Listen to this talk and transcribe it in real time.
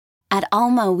At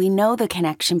Alma, we know the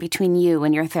connection between you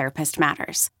and your therapist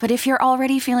matters. But if you're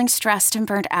already feeling stressed and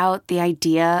burnt out, the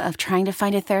idea of trying to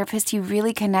find a therapist you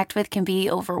really connect with can be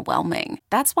overwhelming.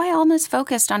 That's why Alma's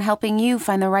focused on helping you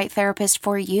find the right therapist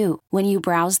for you. When you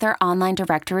browse their online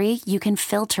directory, you can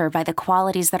filter by the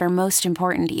qualities that are most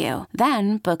important to you.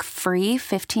 Then book free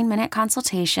 15-minute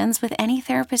consultations with any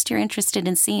therapist you're interested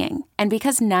in seeing. And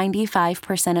because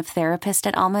 95% of therapists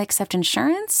at Alma accept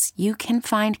insurance, you can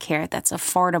find care that's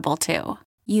affordable too.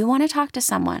 You want to talk to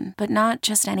someone, but not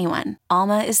just anyone.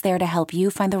 Alma is there to help you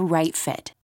find the right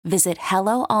fit. Visit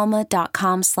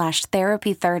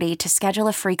helloalma.com/therapy30 to schedule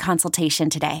a free consultation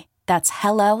today. That's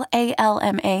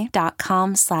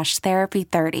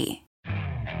helloalma.com/therapy30.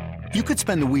 You could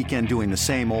spend the weekend doing the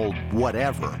same old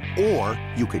whatever, or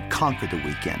you could conquer the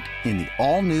weekend in the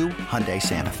all-new Hyundai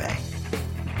Santa Fe.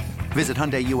 Visit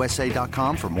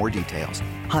HyundaiUSA.com for more details.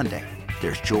 Hyundai,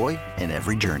 there's joy in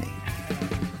every journey.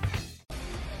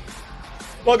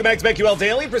 Welcome back to BetQL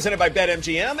Daily, presented by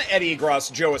BetMGM. Eddie Gross,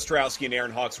 Joe Ostrowski, and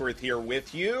Aaron Hawksworth here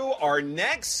with you. Our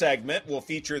next segment will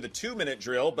feature the 2-minute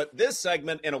drill, but this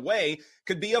segment, in a way,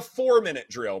 could be a 4-minute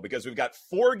drill because we've got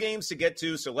 4 games to get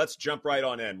to, so let's jump right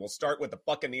on in. We'll start with the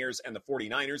Buccaneers and the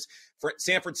 49ers. For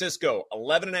San Francisco,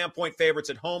 11.5-point favorites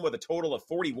at home with a total of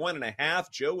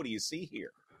 41.5. Joe, what do you see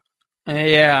here?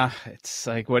 Yeah, it's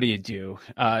like, what do you do?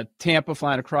 Tampa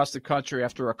flying across the country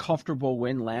after a comfortable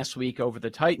win last week over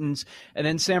the Titans. And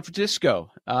then San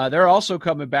Francisco, they're also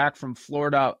coming back from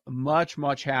Florida much,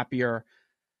 much happier.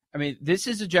 I mean, this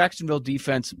is a Jacksonville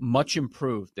defense much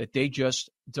improved that they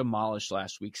just demolished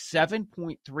last week.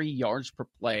 7.3 yards per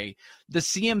play. The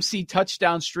CMC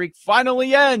touchdown streak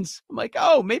finally ends. I'm like,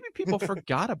 oh, maybe people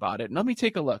forgot about it. And let me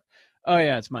take a look. Oh,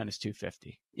 yeah, it's minus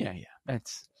 250. Yeah,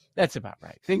 that's about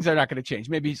right. Things are not going to change.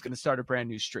 Maybe he's going to start a brand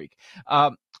new streak.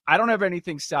 I don't have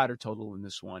anything side or total in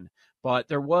this one, but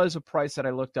there was a price that I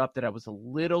looked up that I was a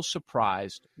little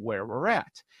surprised where we're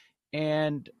at.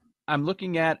 And I'm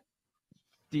looking at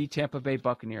the Tampa Bay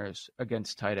Buccaneers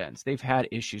against tight ends. They've had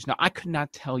issues. Now, I could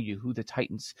not tell you who the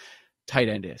Titans tight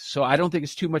end is, so I don't think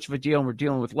it's too much of a deal. And we're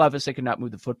dealing with Levis. They could not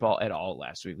move the football at all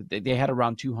last week. They had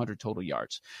around 200 total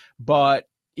yards. But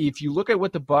if you look at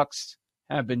what the Bucs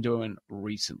have been doing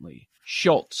recently,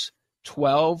 Schultz,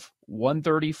 12,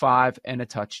 135, and a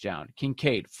touchdown.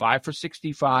 Kincaid, 5 for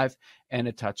 65 and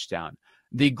a touchdown.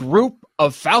 The group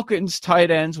of Falcons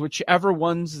tight ends, whichever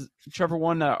one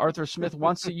Arthur Smith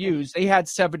wants to use, they had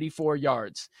 74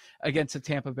 yards against the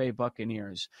Tampa Bay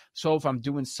Buccaneers. So if I'm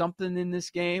doing something in this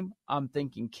game, I'm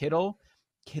thinking Kittle.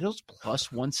 Kittle's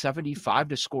plus 175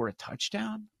 to score a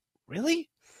touchdown? Really?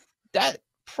 That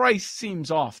price seems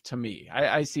off to me.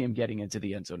 I see him getting into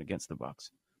the end zone against the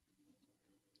Bucs.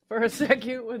 For a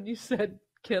second, when you said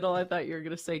Kittle, I thought you were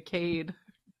going to say Cade.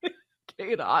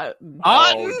 Cade Otton.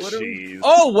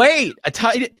 Oh, wait, a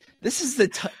tight. This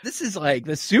is like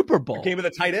the Super Bowl game of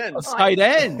the tight ends. Tight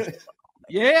end.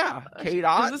 Yeah, Cade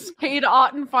Otton. Is this Cade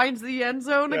Otton finds the end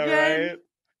zone again? Right?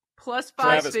 Plus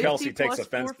 550. Travis Kelce takes plus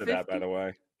offense to that, by the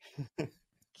way.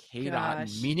 Cade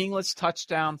Otton, meaningless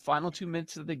touchdown, final 2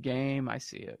 minutes of the game. I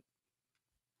see it.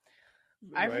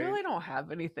 I really don't have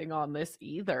anything on this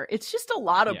either. It's just a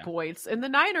lot of points, and the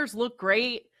Niners look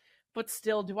great, but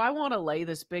still, do I want to lay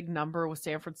this big number with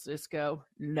San Francisco?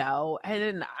 No,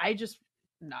 and I just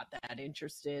not that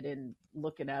interested in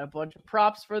looking at a bunch of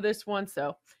props for this one,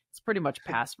 so it's pretty much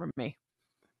pass for me.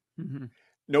 Mm-hmm.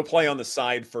 No play on the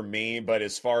side for me, but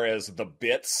as far as the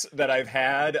bits that I've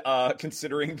had,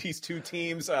 considering these two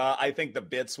teams, I think the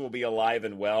bits will be alive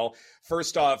and well.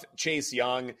 First off, Chase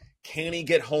Young, can he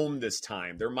get home this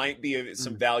time? There might be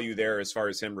some value there as far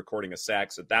as him recording a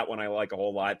sack, so that one I like a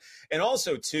whole lot. And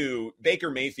also, too,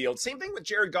 Baker Mayfield, same thing with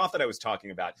Jared Goff that I was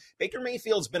talking about. Baker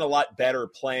Mayfield's been a lot better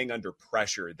playing under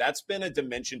pressure. That's been a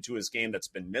dimension to his game that's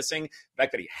been missing. The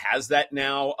fact that he has that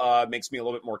now makes me a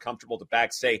little bit more comfortable to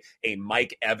back, say, a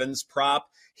Mike Evans prop.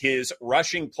 His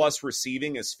rushing plus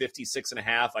receiving is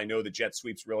 56.5. I know the jet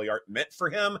sweeps really aren't meant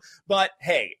for him, but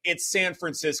hey, it's San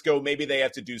Francisco. Maybe they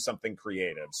have to do something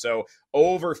creative. So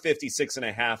over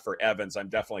 56.5 for Evans, I'm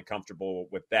definitely comfortable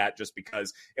with that, just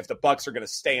because if the Bucs are going to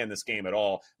stay in this game at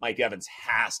all, Mike Evans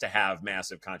has to have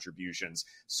massive contributions.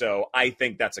 So I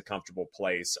think that's a comfortable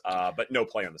place, but no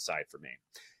play on the side for me.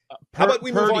 How about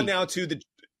we move on now to the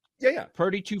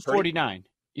Purdy 249.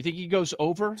 You think he goes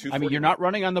over? I mean, you're not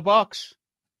running on the Bucs,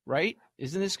 right?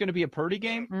 Isn't this going to be a Purdy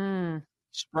game?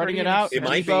 Spreading it out. It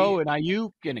might be. And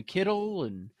Ayuk and a Kittle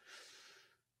and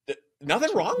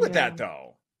nothing wrong with that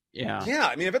though. Yeah,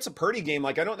 I mean, if it's a Purdy game,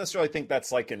 like I don't necessarily think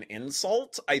that's like an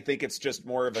insult. I think it's just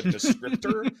more of a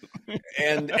descriptor,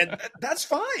 and that's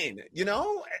fine.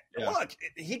 Look,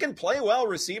 he can play well.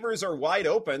 Receivers are wide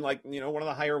open, like one of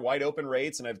the higher wide open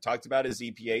rates, and I've talked about his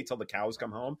EPA till the cows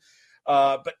come home.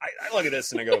 But I look at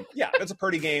this and I go, yeah, if it's a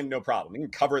Purdy game, no problem. You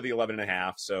can cover the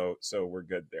 11.5, so we're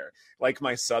good there. Like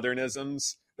my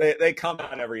Southernisms, they come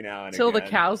out every now and till again. The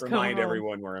cows come home. Remind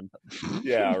everyone where I'm.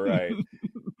 Yeah, right.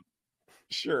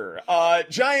 Sure.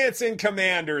 Giants and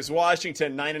Commanders.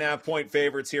 Washington 9.5-point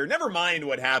favorites here. Never mind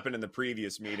what happened in the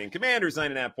previous meeting. Commanders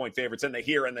 9.5-point favorites in the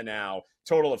here and the now.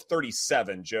 Total of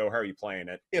 37. Joe, how are you playing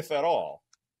it, if at all?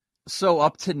 So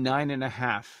up to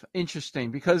 9.5.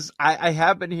 Interesting, because I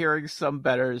have been hearing some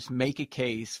bettors make a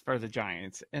case for the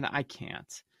Giants, and I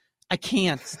can't.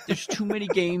 There's too many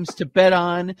games to bet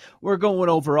on. We're going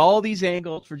over all these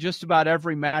angles for just about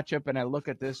every matchup, and I look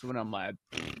at this one, I'm like,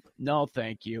 no,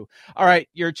 thank you. All right,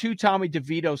 your 2 Tommy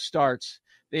DeVito starts.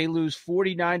 They lose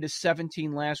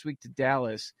 49-17 last week to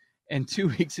Dallas, and 2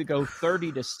 weeks ago,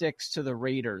 30-6 to the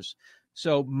Raiders.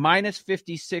 So minus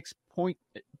 56 point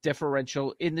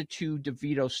differential in the 2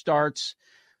 DeVito starts.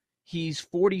 He's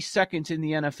 42nd in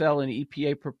the NFL in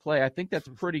EPA per play. I think that's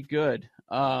pretty good.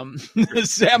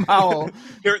 Sam Howell.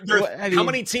 How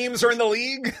many teams are in the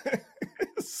league?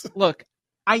 Look,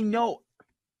 I know,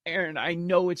 Aaron,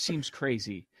 it seems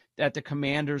crazy that the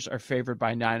Commanders are favored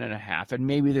by 9.5, and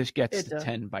maybe this gets to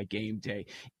 10 by game day.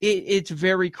 It's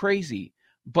very crazy.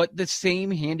 But the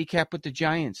same handicap with the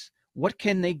Giants. What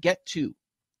can they get to?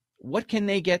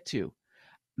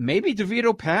 Maybe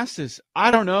DeVito passes.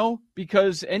 I don't know,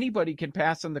 because anybody can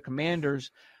pass on the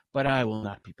Commanders, but I will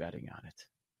not be betting on it.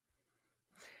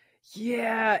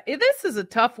 Yeah, this is a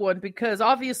tough one because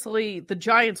obviously the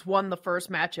Giants won the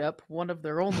first matchup, one of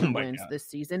their only wins this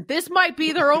season. This might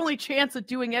be their only chance of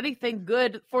doing anything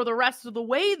good for the rest of the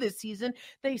way this season.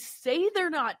 They say they're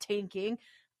not tanking.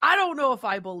 I don't know if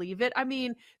I believe it. I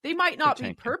mean, they might not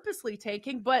be purposely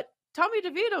tanking, but Tommy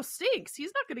DeVito stinks.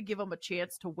 He's not going to give them a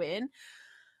chance to win.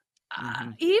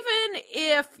 Even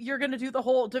if you're going to do the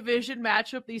whole division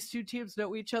matchup, these two teams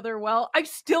know each other well, I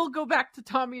still go back to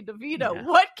Tommy DeVito. Yeah.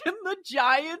 What can the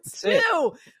Giants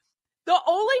do? The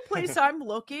only place I'm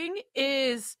looking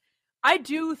is I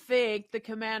do think the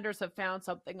Commanders have found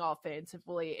something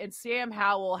offensively, and Sam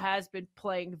Howell has been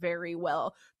playing very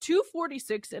well.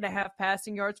 246.5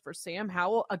 passing yards for Sam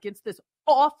Howell against this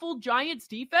awful Giants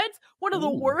defense, one of the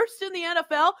worst in the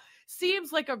NFL,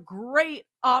 seems like a great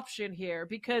option here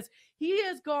because he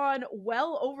has gone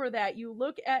well over that. You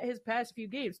look at his past few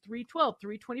games, 312,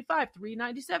 325,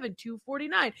 397,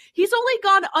 249. He's only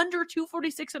gone under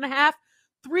 246.5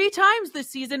 3 times this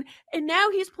season, and now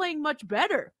he's playing much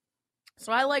better.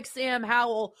 So I like Sam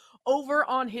Howell over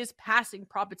on his passing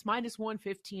prop. It's minus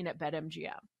 115 at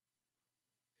BetMGM.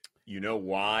 You know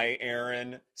why,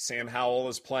 Aaron, Sam Howell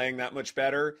is playing that much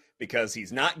better? Because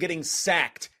he's not getting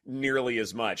sacked nearly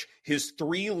as much. His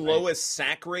 3 lowest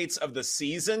sack rates of the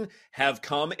season have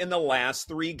come in the last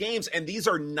 3 games. And these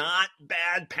are not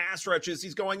bad pass rushes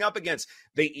he's going up against.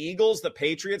 The Eagles, the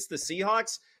Patriots, the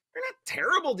Seahawks, they're not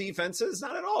terrible defenses,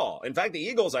 not at all. In fact, the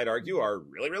Eagles, I'd argue, are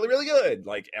really, really, really good.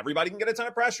 Like, everybody can get a ton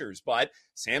of pressures, but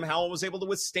Sam Howell was able to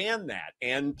withstand that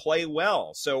and play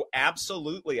well. So,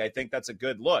 absolutely, I think that's a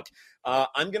good look.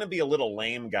 I'm going to be a little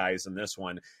lame, guys, in this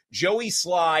one. Joey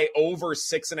Sly over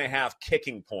 6.5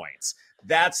 kicking points.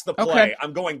 That's the play. Okay.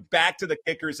 I'm going back to the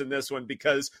kickers in this one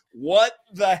because what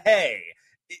the hey?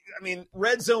 I mean,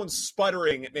 red zone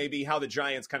sputtering may be how the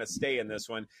Giants kind of stay in this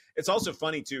one. It's also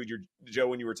funny, too, Joe,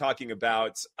 when you were talking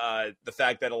about the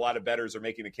fact that a lot of bettors are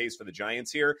making the case for the Giants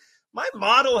here. My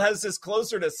model has this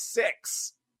closer to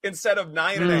 6 instead of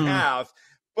 9.5,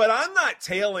 but I'm not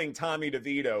tailing Tommy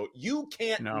DeVito. You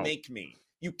can't make me.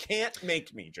 You can't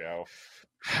make me, Joe.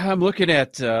 I'm looking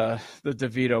at the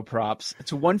DeVito props.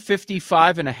 It's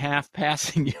 155.5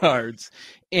 passing yards.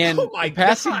 And the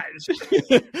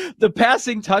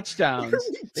passing touchdowns,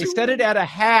 they set it at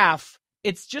 0.5.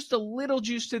 It's just a little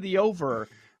juice to the over.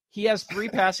 He has 3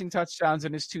 passing touchdowns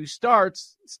in his 2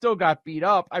 starts, still got beat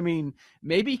up. I mean,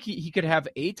 maybe he could have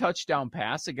a touchdown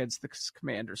pass against the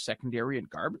Commanders secondary in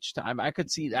garbage time. I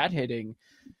could see that hitting.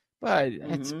 But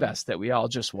it's best that we all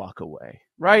just walk away,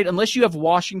 right? Unless you have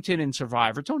Washington and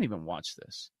Survivor. Don't even watch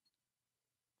this.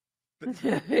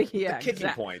 The kicking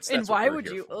points. And why would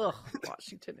you?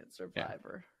 Washington and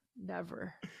Survivor. Yeah.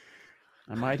 Never.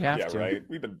 I might have to. Yeah, right.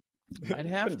 We've been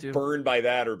burned by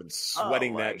that or been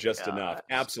sweating that just enough.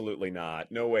 Absolutely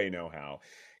not. No way, no how.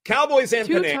 Cowboys and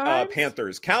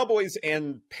Panthers. Cowboys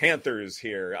and Panthers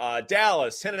here.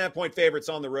 Dallas, 10.5-point favorites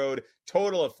on the road,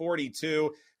 total of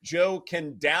 42. Joe,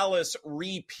 can Dallas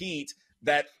repeat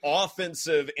that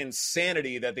offensive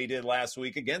insanity that they did last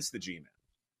week against the G-Men?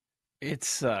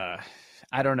 It's, I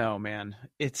don't know, man.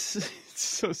 It's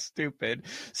so stupid.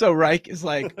 So Reich is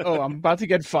like, oh, I'm about to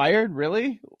get fired?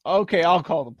 Really? Okay, I'll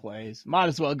call the plays. Might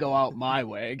as well go out my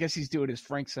way. I guess he's doing his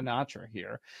Frank Sinatra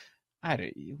here.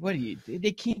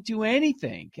 They can't do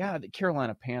anything. God, the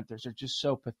Carolina Panthers are just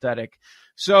so pathetic.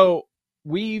 So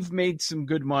we've made some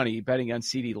good money betting on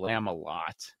CeeDee Lamb a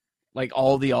lot. Like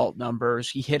all the alt numbers.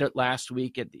 He hit it last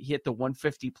week. He hit the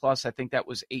 150 plus. I think that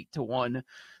was 8-1.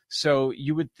 So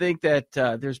you would think that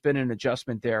there's been an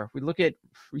adjustment there. We look at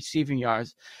receiving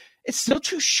yards. It's still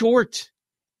too short.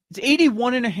 It's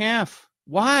 81.5.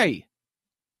 Why?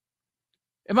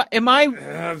 Am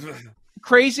I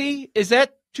crazy? Is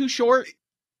that too short?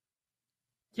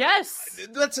 Yes.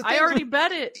 That's the thing. I already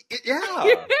bet it.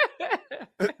 Yeah.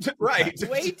 Right.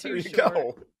 Way too short.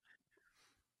 Go.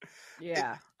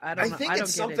 Yeah. I think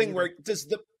it's something where does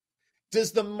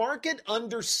the market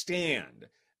understand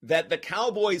that the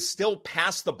Cowboys still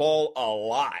pass the ball a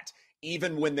lot,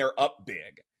 even when they're up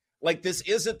big? Like, this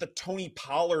isn't the Tony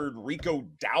Pollard, Rico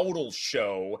Dowdle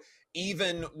show,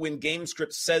 even when game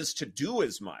script says to do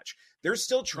as much. They're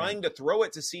still trying to throw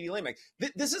it to CeeDee Lamb. Like,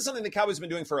 this is something the Cowboys have been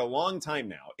doing for a long time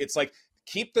now. It's like,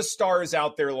 keep the stars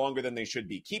out there longer than they should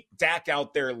be. Keep Dak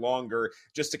out there longer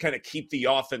just to kind of keep the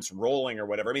offense rolling or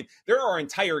whatever. I mean, there are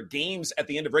entire games at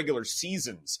the end of regular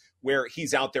seasons where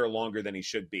he's out there longer than he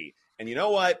should be. And you know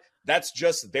what? That's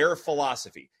just their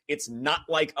philosophy. It's not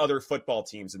like other football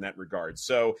teams in that regard.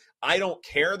 So I don't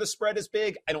care the spread is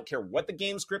big. I don't care what the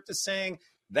game script is saying.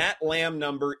 That Lamb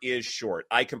number is short.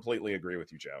 I completely agree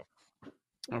with you, Joe.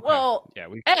 Okay. Well, yeah,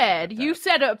 Ed, you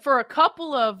said for a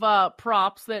couple of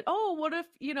props that, what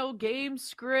if, game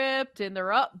script and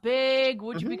they're up big?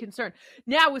 Would you be concerned?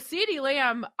 Now, with CeeDee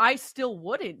Lamb, I still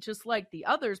wouldn't, just like the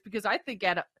others, because I think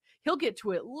he'll get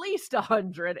to at least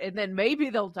 100, and then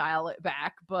maybe they'll dial it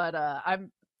back. But I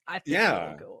think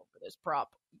he'll go over this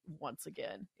prop once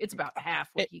again. It's about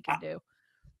half what he can do.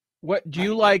 What do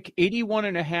you like?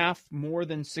 81.5 more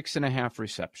than 6.5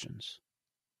 receptions?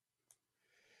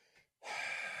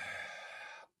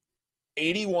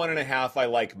 81.5 I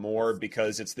like more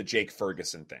because it's the Jake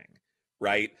Ferguson thing,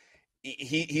 right?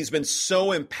 He's been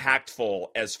so impactful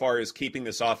as far as keeping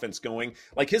this offense going.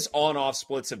 Like, his on-off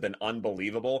splits have been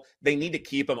unbelievable. They need to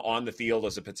keep him on the field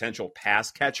as a potential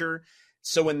pass catcher.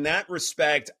 So in that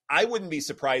respect, I wouldn't be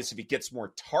surprised if he gets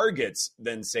more targets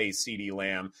than, say, CeeDee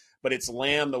Lamb, but it's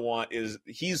Lamb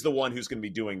he's the one who's going to be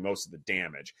doing most of the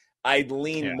damage. I'd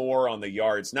lean more on the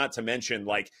yards, not to mention,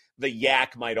 like, the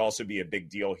yak might also be a big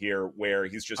deal here where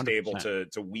he's just 100%. Able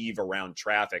to weave around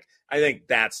traffic. I think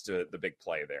that's the big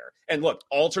play there. And look,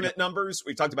 alternate numbers,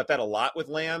 we've talked about that a lot with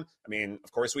Lamb. I mean,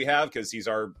 of course we have, because he's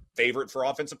our favorite for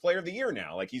Offensive Player of the Year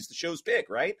now. Like, he's the show's pick,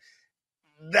 right?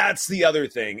 That's the other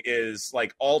thing is,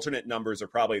 like, alternate numbers are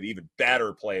probably the even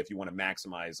better play if you want to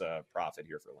maximize profit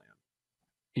here for Lamb.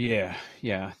 Yeah.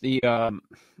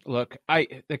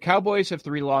 The Cowboys have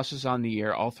 3 losses on the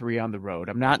year, all 3 on the road.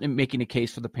 I'm not making a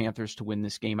case for the Panthers to win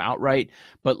this game outright,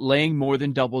 but laying more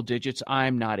than double digits,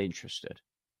 I'm not interested.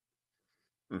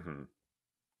 Mm-hmm.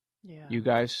 Yeah. You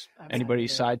guys, anybody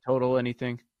side total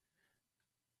anything?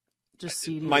 Just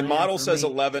CeeDee My Lamb model says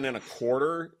me.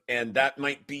 11.25, and that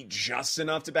might be just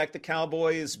enough to back the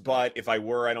Cowboys. But if I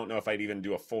were, I don't know if I'd even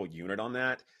do a full unit on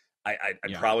that.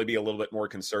 I'd probably be a little bit more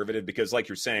conservative because, like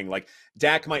you're saying, like,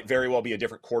 Dak might very well be a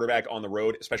different quarterback on the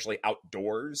road, especially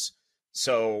outdoors.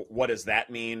 So what does that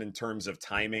mean in terms of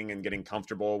timing and getting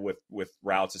comfortable with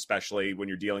routes, especially when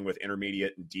you're dealing with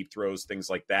intermediate and deep throws, things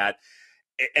like that?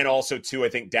 And also, too, I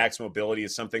think Dak's mobility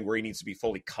is something where he needs to be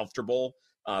fully comfortable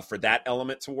for that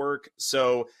element to work.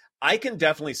 So I can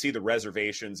definitely see the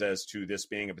reservations as to this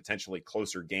being a potentially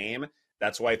closer game.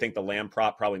 That's why I think the Lamb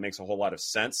prop probably makes a whole lot of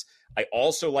sense. I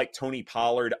also like Tony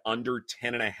Pollard under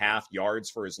 10.5 yards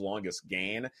for his longest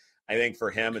gain. I think for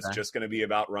him, It's just going to be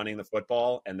about running the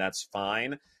football, and that's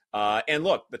fine. And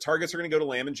look, the targets are going to go to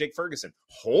Lamb and Jake Ferguson.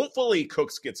 Hopefully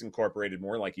Cooks gets incorporated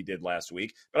more like he did last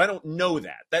week, but I don't know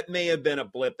that. That may have been a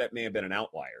blip. That may have been an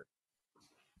outlier.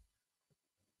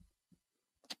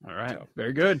 All right.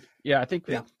 Very good. Yeah, I think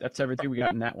that's everything we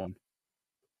got in that one.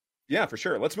 Yeah, for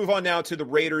sure. Let's move on now to the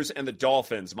Raiders and the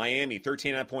Dolphins. Miami,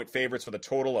 13.5-point favorites for the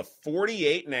total of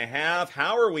 48.5.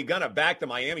 How are we going to back the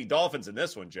Miami Dolphins in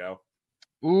this one, Joe?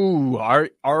 Ooh,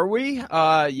 are we?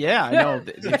 Yeah, I know.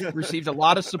 They've received a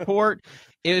lot of support.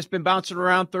 It has been bouncing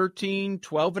around 13,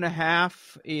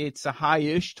 12.5. It's a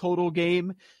high-ish total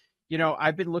game.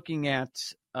 I've been looking at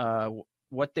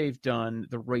what they've done,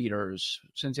 the Raiders,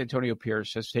 since Antonio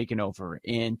Pierce has taken over,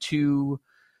 and 2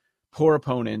 poor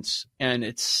opponents, and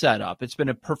it's set up. It's been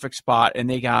a perfect spot, and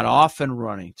they got off and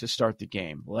running to start the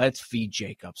game. Let's feed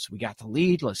Jacobs. We got the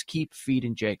lead. Let's keep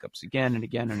feeding Jacobs again and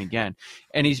again and again.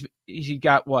 And he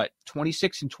got,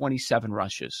 26 and 27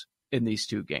 rushes in these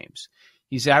 2 games.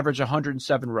 He's averaged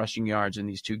 107 rushing yards in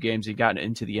these 2 games. He got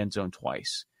into the end zone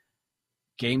twice.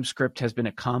 Game script has been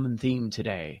a common theme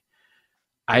today.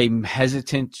 I'm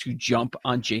hesitant to jump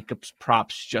on Jacobs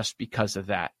props just because of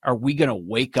that. Are we going to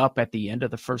wake up at the end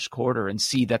of the first quarter and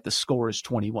see that the score is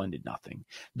 21-0?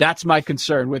 That's my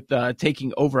concern with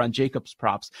taking over on Jacobs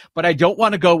props. But I don't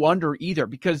want to go under either,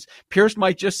 because Pierce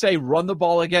might just say, run the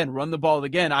ball again.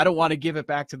 I don't want to give it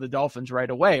back to the Dolphins right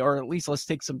away, or at least let's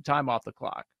take some time off the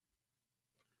clock.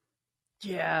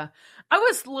 Yeah, I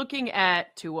was looking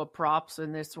at Tua props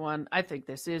in this one. I think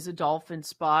this is a Dolphin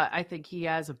spot. I think he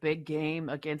has a big game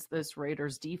against this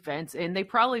Raiders defense, and they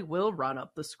probably will run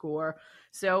up the score.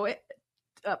 So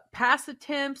pass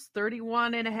attempts,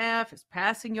 31.5. His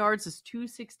passing yards is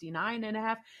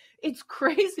 269.5. It's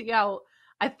crazy how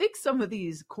I think some of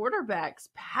these quarterbacks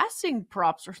passing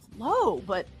props are low,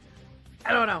 but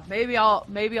I don't know. Maybe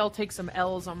I'll take some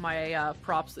L's on my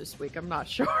props this week. I'm not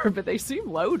sure, but they seem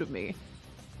low to me.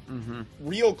 Mm-hmm.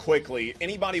 Real quickly,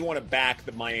 anybody want to back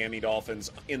the Miami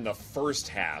Dolphins in the first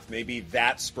half? Maybe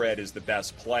that spread is the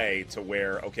best play to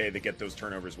where, okay, they get those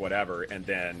turnovers, whatever, and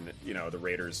then, the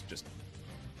Raiders just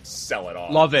sell it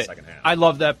off. Love it. In the second half. I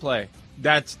love that play.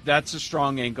 That's a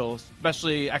strong angle,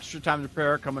 especially extra time to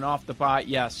prepare coming off the bye.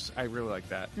 Yes, I really like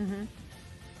that. Mm-hmm.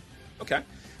 Okay.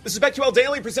 This is BetQL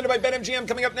Daily, presented by BetMGM.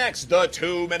 Coming up next, the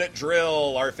 2-minute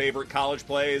drill, our favorite college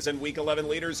plays and Week 11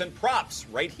 leaders and props,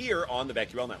 right here on the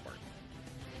BetQL Network.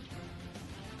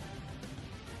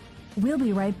 We'll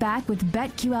be right back with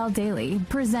BetQL Daily,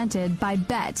 presented by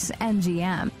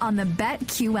BetMGM on the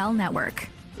BetQL Network.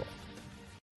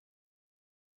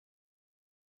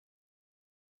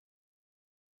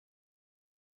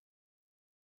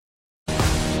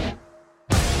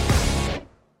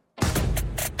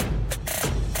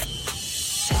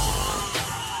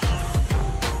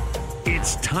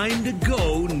 It's time to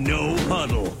go no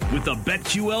huddle with the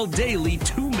BetQL Daily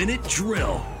 2-minute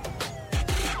drill.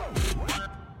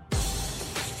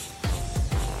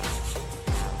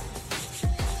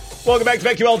 Welcome back to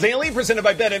BetQL Daily, presented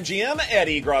by BetMGM.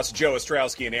 Eddie Gross, Joe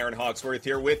Ostrowski, and Aaron Hawksworth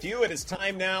here with you. It is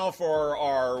time now for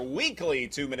our weekly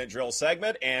 2-minute drill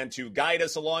segment, and to guide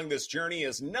us along this journey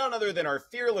is none other than our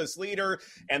fearless leader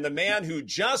and the man who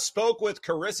just spoke with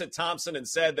Carissa Thompson and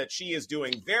said that she is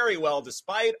doing very well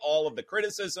despite all of the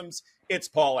criticisms. It's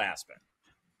Paul Aspen.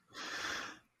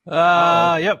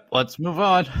 Yep, let's move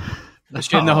on. Is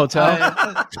she in the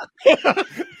hotel?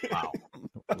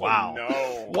 Wow.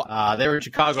 No. They were in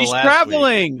Chicago She's last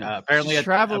traveling. week.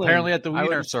 Apparently at the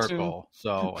Wiener Circle.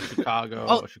 So a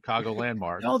Chicago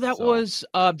landmark. No, that was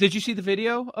did you see the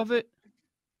video of it?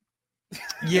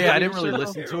 Yeah, I didn't really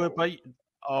listen to it, but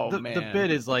man. The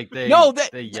bit is like they yell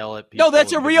at people. No,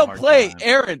 that's a real play, time.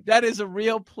 Aaron. That is a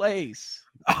real place.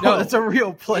 Oh, no, that's a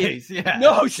real place. Yeah.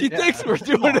 No, she thinks we're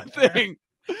doing a thing.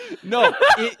 No,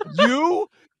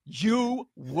 you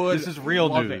would. This is real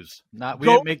news. We Go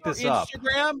didn't make this up.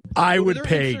 Instagram. I would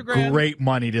pay great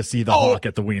money to see the Hawk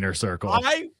at the Wiener Circle.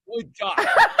 I would die.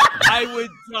 I would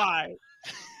die.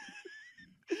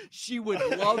 She would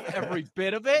love every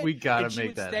bit of it. We gotta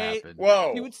make that happen.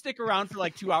 Whoa. He would stick around for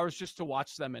like 2 hours just to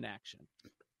watch them in action.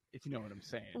 If you know what I'm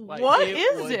saying. Like, what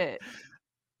is it?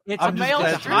 It's I'm a male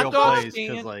just hot dog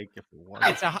stand.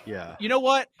 You know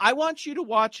what? I want you to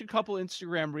watch a couple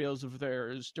Instagram reels of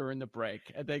theirs during the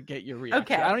break and then get your reaction.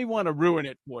 Okay. I don't even want to ruin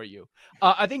it for you.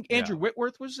 I think Andrew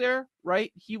Whitworth was there,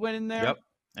 right? He went in there. Yep.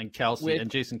 And Kelsey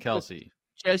and Jason Kelsey.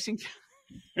 I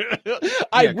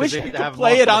wish we could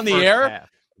play it on the air.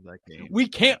 We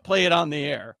can't play it on the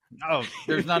air. No,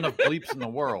 there's not enough bleeps in the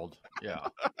world. Yeah.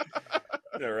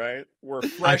 All right. We're I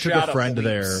fresh took out a friend of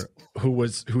there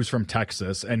who's from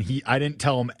Texas, and I didn't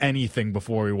tell him anything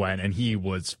before we went, and he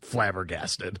was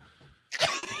flabbergasted.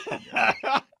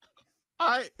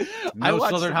 No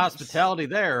Southern hospitality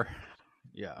there.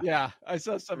 Yeah. Yeah. I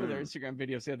saw some of their Instagram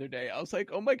videos the other day. I was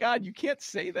like, oh my God, you can't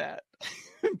say that.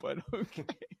 But okay.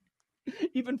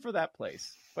 Even for that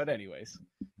place. But anyways,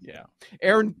 yeah.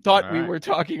 Aaron thought we were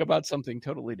talking about something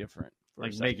totally different.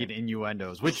 Like making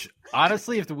innuendos, which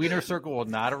honestly, if the Wiener Circle were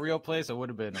not a real place, it would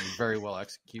have been a very well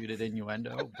executed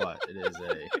innuendo, but it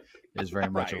is very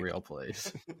much a real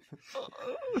place.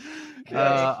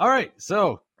 All right.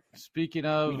 So Speaking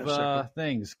of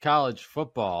things, college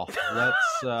football. Let's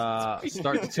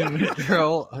start the 2-minute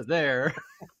drill there.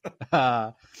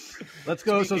 Let's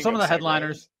go. So some of the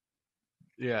headliners.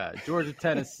 Yeah, Georgia,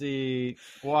 Tennessee,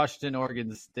 Washington,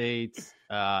 Oregon State.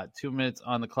 2 minutes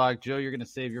on the clock. Joe, you're going to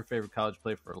save your favorite college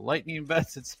play for lightning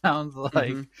bets, it sounds like.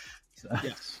 Mm-hmm. So,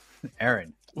 yes.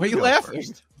 Aaron. What are you laughing?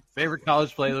 First. Favorite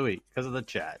college play of the week because of the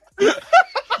chat.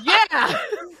 Yeah.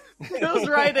 Goes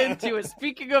right into it.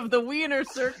 Speaking of the Wiener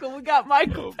Circle, we got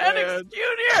Michael Penix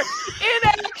Jr. in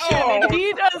action, and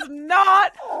he does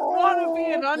not want to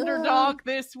be an underdog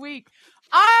this week.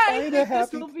 I think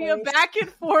this will be a back and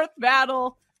forth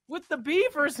battle with the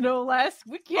Beavers, no less.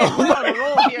 We can't go on a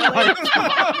roll here, ladies.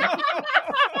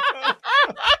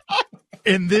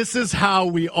 And this is how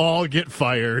we all get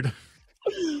fired.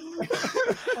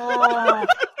 Oh.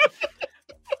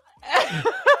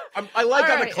 I like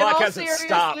how the clock hasn't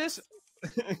stopped.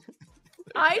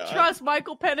 I trust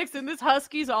Michael Penix in this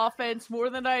Huskies offense more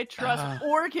than I trust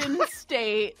Oregon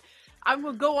State. I'm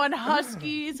going to go on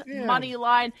Huskies money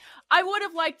line. I would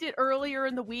have liked it earlier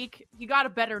in the week. You got a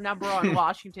better number on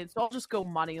Washington, so I'll just go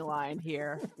money line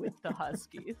here with the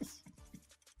Huskies.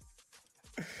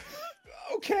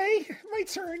 Okay, my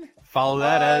turn. Follow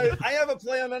that, Ed. I have a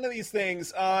play on none of these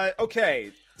things.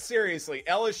 Okay, seriously.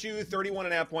 LSU,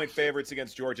 31.5-point favorites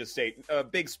against Georgia State.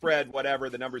 Big spread, whatever.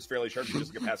 The number's fairly sharp. You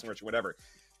just get passing rush, whatever.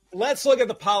 Let's look at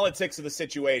the politics of the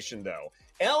situation, though.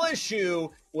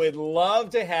 LSU would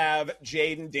love to have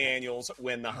Jaden Daniels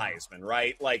win the Heisman,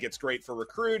 right? Like, it's great for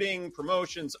recruiting,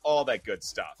 promotions, all that good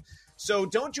stuff. So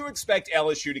don't you expect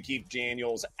LSU to keep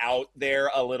Daniels out there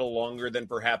a little longer than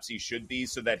perhaps he should be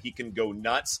so that he can go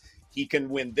nuts? He can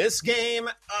win this game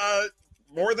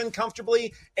more than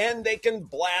comfortably, and they can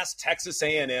blast Texas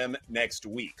A&M next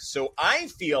week. So I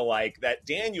feel like that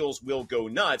Daniels will go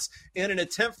nuts in an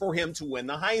attempt for him to win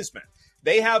the Heisman.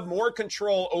 They have more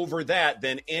control over that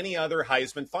than any other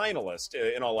Heisman finalist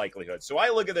in all likelihood. So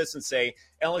I look at this and say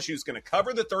LSU is going to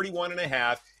cover the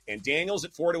 31.5, and Daniels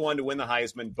at 4-1 to win the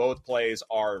Heisman. Both plays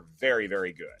are very,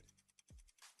 very good.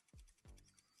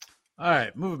 All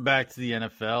right, moving back to the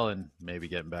NFL and maybe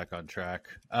getting back on track.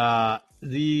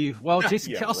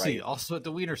 Jason Kelsey, right. Also at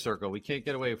the Wiener Circle. We can't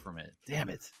get away from it. Damn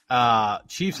it.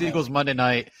 Chiefs-Eagles Monday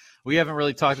night. We haven't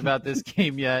really talked about this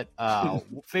game yet.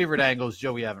 Favorite angles,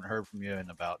 Joe, we haven't heard from you in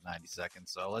about 90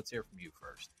 seconds, so let's hear from you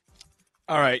first.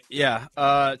 All right,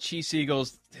 yeah.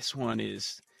 Chiefs-Eagles, this one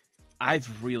is –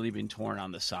 I've really been torn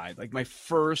on the side. Like, my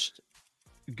first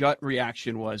gut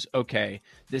reaction was, okay,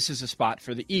 this is a spot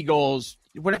for the Eagles,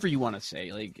 whatever you want to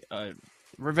say, like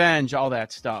revenge, all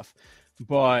that stuff.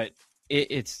 But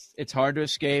it's hard to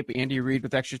escape. Andy Reid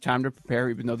with extra time to prepare,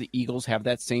 even though the Eagles have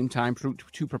that same time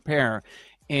to prepare.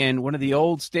 And one of the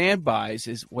old standbys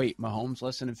is, wait, Mahomes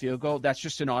less than a field goal? That's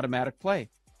just an automatic play.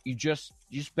 You just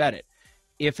bet it.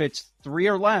 If it's 3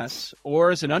 or less,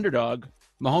 or as an underdog,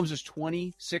 Mahomes is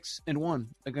 26-1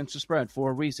 against the spread for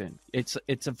a reason. It's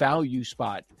a value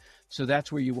spot. So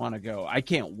that's where you want to go. I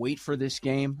can't wait for this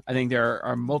game. I think there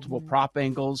are multiple prop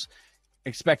angles.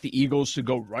 Expect the Eagles to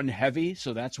go run heavy,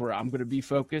 so that's where I'm going to be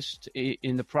focused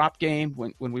in the prop game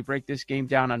when we break this game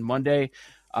down on Monday.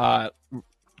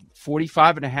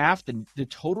 45.5, the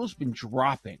total's been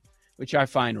dropping, which I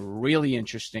find really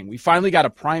interesting. We finally got a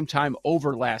primetime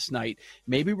over last night.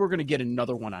 Maybe we're going to get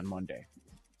another one on Monday.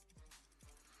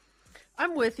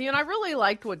 I'm with you, and I really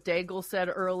liked what Daigle said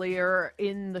earlier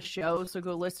in the show, so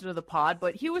go listen to the pod.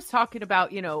 But he was talking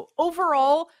about,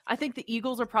 overall, I think the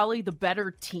Eagles are probably the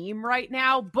better team right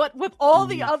now. But with all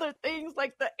the other things,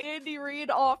 like the Andy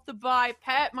Reid off the bye,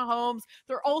 Pat Mahomes,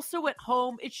 they're also at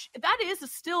home. That is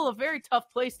still a very tough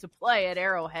place to play at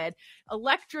Arrowhead.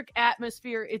 Electric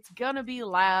atmosphere. It's going to be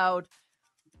loud.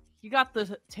 You got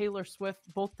the Taylor Swift,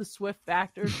 both the Swift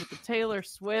factors with the Taylor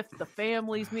Swift, the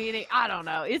families meeting. I don't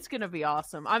know. It's going to be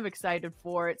awesome. I'm excited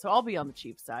for it. So I'll be on the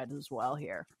Chiefs side as well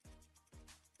here.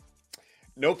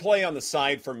 No play on the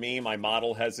side for me. My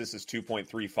model has this as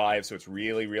 2.35, so it's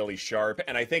really, really sharp.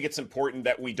 And I think it's important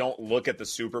that we don't look at the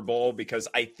Super Bowl because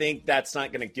I think that's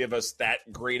not going to give us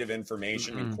that great of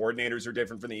information. And coordinators are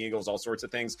different from the Eagles, all sorts of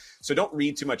things. So don't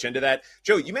read too much into that.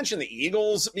 Joe, you mentioned the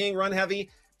Eagles being run heavy.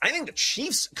 I think the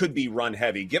Chiefs could be run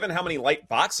heavy, given how many light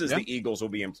boxes the Eagles will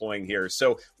be employing here.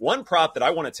 So one prop that I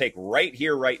want to take right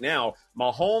here, right now,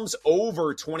 Mahomes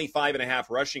over 25.5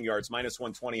 rushing yards, minus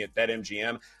 120 at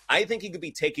BetMGM. I think he could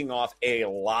be taking off a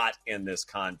lot in this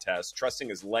contest, trusting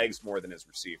his legs more than his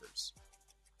receivers.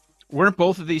 Weren't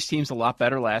both of these teams a lot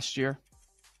better last year?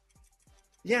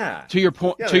 Yeah. To your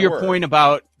point, point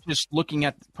about just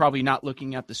probably not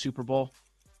looking at the Super Bowl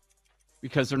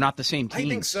because they're not the same teams. I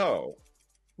think so.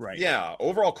 Right. Yeah,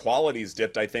 overall quality's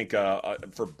dipped, I think,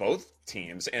 for both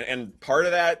teams. And part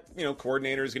of that,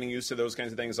 coordinators getting used to those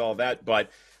kinds of things, all that. But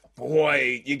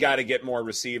boy, you got to get more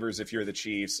receivers if you're the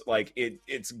Chiefs. Like,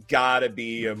 it's got to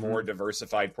be a more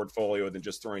diversified portfolio than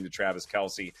just throwing to Travis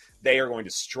Kelce. They are going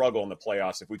to struggle in the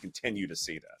playoffs if we continue to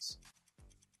see this.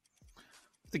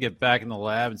 To get back in the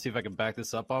lab and see if I can back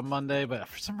this up on Monday, but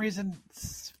for some reason,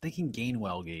 thinking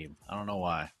Gainwell game. I don't know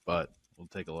why, but we'll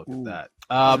take a look at that.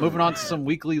 Moving on to some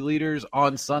weekly leaders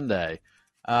on Sunday.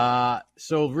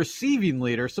 So receiving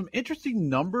leader, some interesting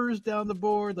numbers down the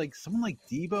board. Like someone like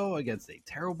Debo against a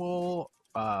terrible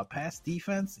pass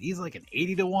defense. He's like an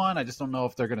 80-1. I just don't know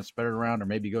if they're going to spread it around or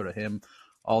maybe go to him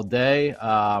all day.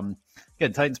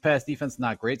 Again, Titans pass defense,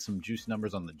 not great. Some juice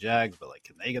numbers on the Jags, but like,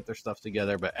 can they get their stuff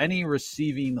together? But any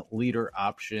receiving leader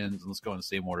options? Let's go in the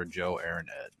same order: Joe, Aaron,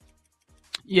 Ed.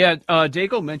 Yeah,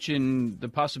 Daigle mentioned the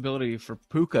possibility for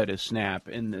Puka to snap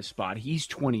in this spot. He's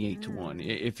 28-1.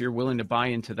 If you're willing to buy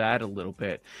into that a little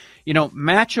bit,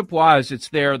 matchup wise, it's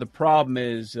there. The problem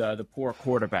is the poor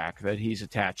quarterback that he's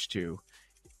attached to,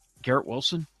 Garrett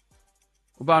Wilson.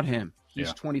 What about him?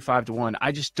 He's 25-1.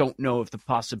 I just don't know if the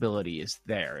possibility is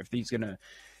there. If he's going to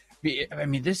be,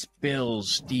 this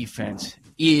Bills defense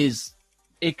is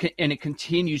it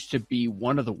continues to be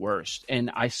one of the worst.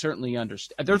 And I certainly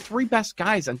understand. Their three best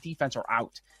guys on defense are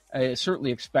out.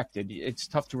 Certainly expected. It's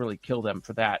tough to really kill them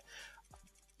for that.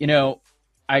 I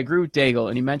agree with Daigle,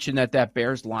 and he mentioned that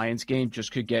Bears-Lions game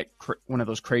just could get one of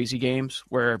those crazy games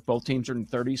where both teams are in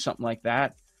 30, something like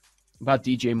that. About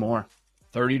DJ Moore,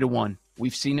 30-1.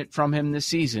 We've seen it from him this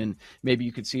season. Maybe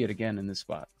you could see it again in this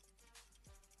spot.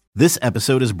 This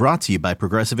episode is brought to you by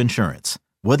Progressive Insurance.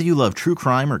 Whether you love true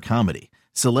crime or comedy,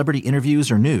 celebrity interviews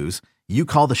or news, you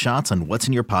call the shots on what's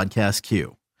in your podcast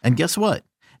queue. And guess what?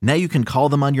 Now you can call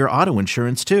them on your auto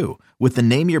insurance too with the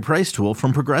Name Your Price tool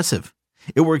from Progressive.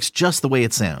 It works just the way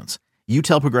it sounds. You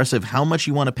tell Progressive how much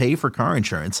you want to pay for car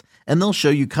insurance, and they'll show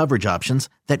you coverage options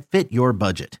that fit your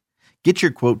budget. Get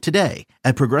your quote today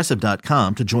at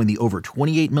Progressive.com to join the over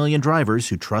 28 million drivers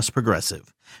who trust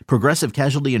Progressive. Progressive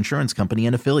Casualty Insurance Company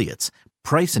and Affiliates.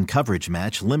 Price and coverage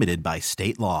match limited by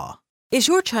state law. Is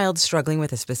your child struggling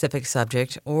with a specific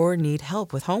subject or need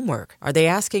help with homework? Are they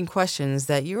asking questions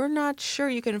that you're not sure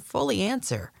you can fully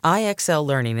answer? IXL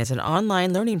Learning is an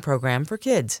online learning program for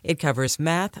kids. It covers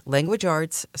math, language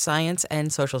arts, science,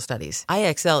 and social studies.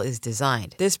 IXL is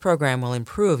designed. This program will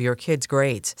improve your kids'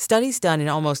 grades. Studies done in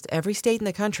almost every state in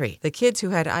the country. The kids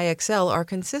who had IXL are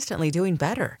consistently doing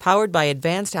better. Powered by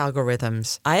advanced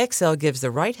algorithms, IXL gives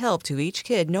the right help to each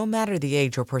kid no matter the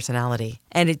age or personality.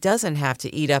 And it doesn't have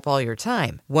to eat up all your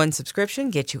time. One subscription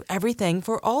gets you everything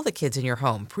for all the kids in your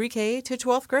home, pre-K to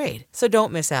 12th grade. So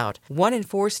don't miss out. 1 in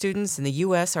 4 students in the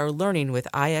U.S. are learning with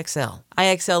IXL.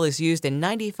 IXL is used in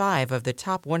 95 of the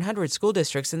top 100 school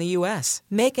districts in the U.S.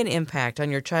 Make an impact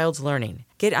on your child's learning.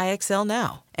 Get IXL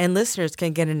now. And listeners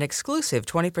can get an exclusive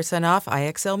 20% off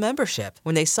IXL membership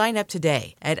when they sign up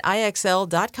today at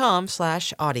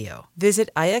IXL.com/audio. Visit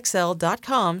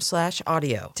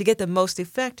IXL.com/audio to get the most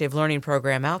effective learning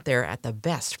program out there at the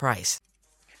best price.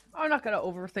 I'm not going to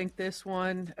overthink this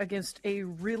one against a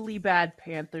really bad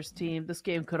Panthers team. This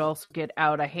game could also get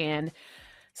out of hand.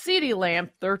 CeeDee Lamb,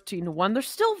 13-1. There's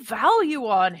still value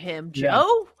on him,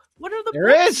 Joe. Yeah. What are the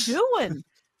Bills doing?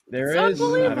 There is.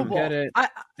 Unbelievable. I don't get it. I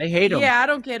hate him. Yeah, I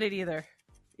don't get it either.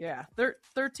 Yeah, they're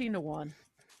 13-1.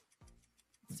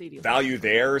 Value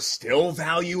there, still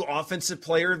value offensive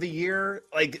player of the year.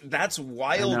 Like, that's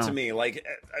wild to me. Like,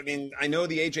 I know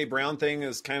the A.J. Brown thing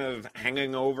is kind of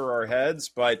hanging over our heads,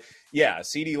 but yeah,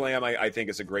 CeeDee Lamb, I think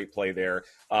is a great play there.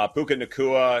 Puka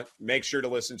Nacua, make sure to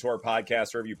listen to our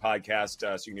podcast, wherever you podcast,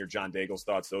 so you can hear John Daigle's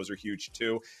thoughts. Those are huge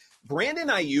too. Brandon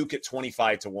Ayuk at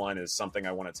 25-1 is something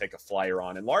I want to take a flyer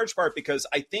on, in large part because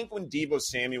I think when Deebo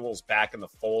Samuel's back in the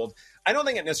fold, I don't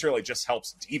think it necessarily just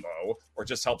helps Deebo or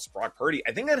just helps Brock Purdy.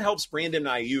 I think that helps Brandon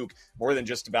Ayuk more than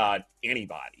just about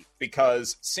anybody,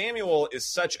 because Samuel is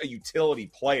such a utility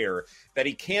player that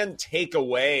he can take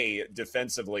away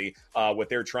defensively what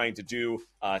they're trying to do,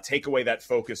 take away that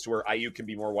focus to where Ayuk can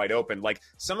be more wide open. Like,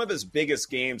 some of his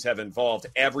biggest games have involved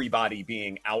everybody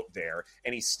being out there,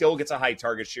 and he still gets a high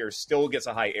target share, still gets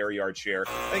a high air yard share.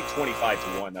 I think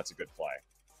 25-1, that's a good play.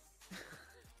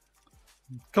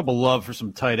 Couple love for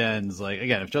some tight ends. Like,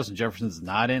 again, if Justin Jefferson's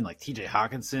not in, like TJ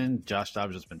Hawkinson, Josh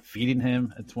Dobbs has been feeding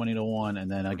him at 20-1. And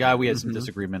then a guy we had some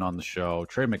disagreement on the show,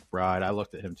 Trey McBride. I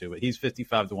looked at him too, but he's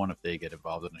 55-1 if they get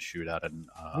involved in a shootout and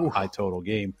high total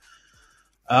game.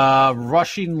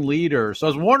 Rushing leader. So I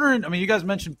was wondering, I mean, you guys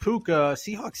mentioned Puka.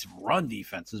 Seahawks run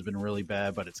defense has been really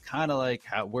bad, but it's kind of like,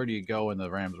 where do you go in the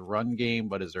Rams run game?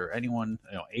 But is there anyone,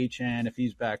 Achane, if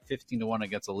he's back 15-1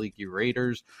 against a leaky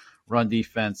Raiders run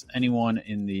defense, anyone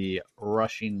in the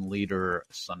rushing leader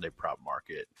Sunday prop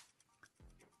market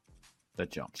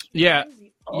that jumps? Yeah.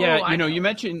 You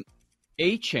mentioned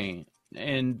Achane,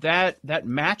 and that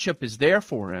matchup is there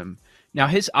for him. Now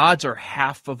his odds are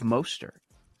half of Mostert.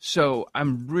 So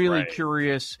I'm really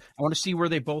curious. I want to see where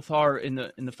they both are in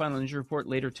the final injury report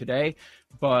later today.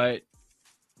 But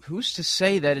who's to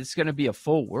say that it's going to be a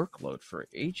full workload for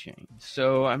Achane?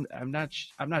 So I'm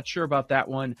not sure about that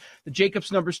one. The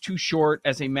Jacobs number's too short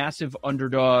as a massive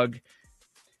underdog.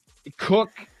 Cook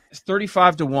is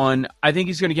 35-1. I think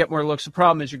he's going to get more looks. The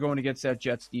problem is you're going against that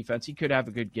Jets defense. He could have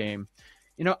a good game.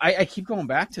 I keep going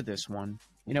back to this one.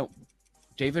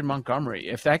 David Montgomery,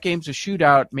 if that game's a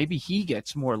shootout, maybe he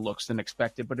gets more looks than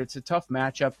expected, but it's a tough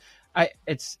matchup.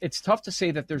 It's tough to say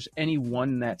that there's any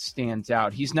one that stands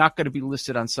out. He's not going to be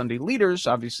listed on Sunday leaders,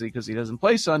 obviously, because he doesn't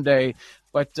play Sunday,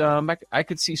 but I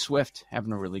could see Swift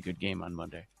having a really good game on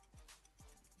Monday.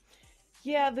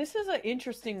 Yeah, this is an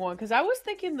interesting one because I was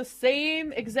thinking the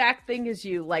same exact thing as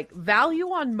you, like value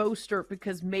on Mostert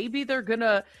because maybe they're going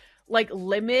to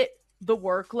limit the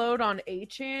workload on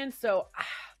Achane, so I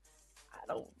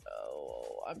don't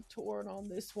know. I'm torn on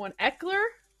this one. Eckler?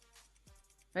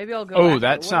 Maybe I'll go. Oh,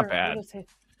 that's not bad.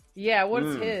 What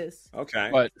is his? Okay.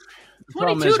 But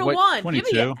 22-1.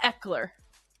 22. Give me Eckler.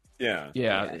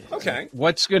 Yeah. Okay.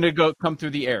 What's going to come through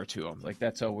the air to him?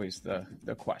 That's always the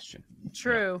question.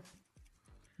 True.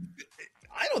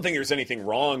 I don't think there's anything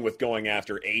wrong with going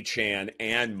after Achane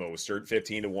and Mostert,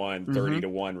 15-1,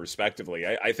 30-1, respectively.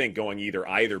 I think going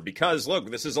either because,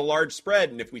 look, this is a large spread,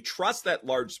 and if we trust that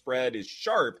large spread is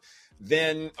sharp,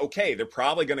 then, okay, they're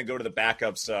probably going to go to the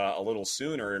backups a little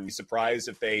sooner and be surprised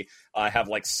if they have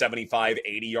 75,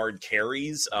 80-yard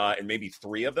carries and maybe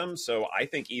 3 of them. So I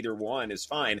think either one is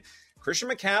fine. Christian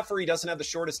McCaffrey doesn't have the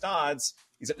shortest odds.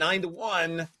 He's at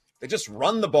 9-1. They just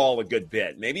run the ball a good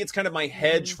bit. Maybe it's kind of my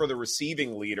hedge for the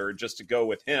receiving leader just to go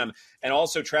with him. And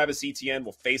also Travis Etienne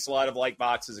will face a lot of light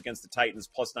boxes against the Titans.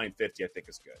 Plus 950, I think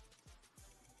is good.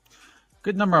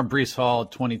 Good number on Breece Hall,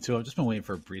 22. I've just been waiting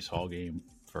for a Breece Hall game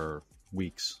for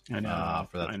weeks. I know.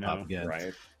 For that to pop again.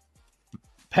 Right.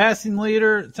 Passing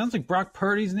leader, it sounds like Brock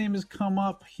Purdy's name has come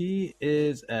up. He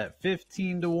is at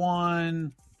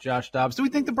 15-1. Josh Dobbs. Do we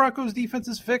think the Broncos defense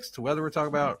is fixed, whether we're talking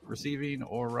about receiving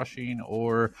or rushing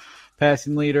or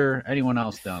passing leader? Anyone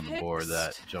else down the board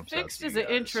that jumps out? Fixed is an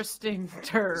interesting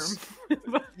term.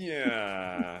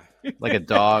 Yeah. Like a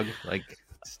dog,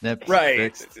 snipped, right.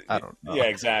 fixed. I don't know. Yeah,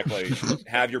 exactly.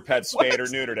 Have your pet spayed or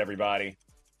neutered, everybody.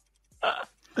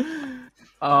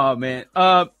 Oh, man.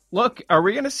 Look, are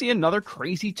we going to see another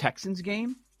crazy Texans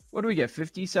game? What do we get?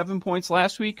 57 points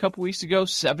last week, a couple weeks ago,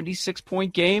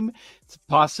 76-point game. It's a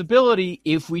possibility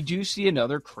if we do see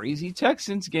another crazy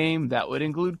Texans game. That would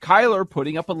include Kyler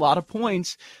putting up a lot of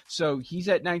points. So he's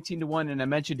at 19-1, and I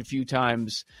mentioned a few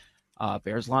times,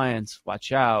 Bears-Lions,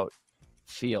 watch out.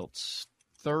 Fields,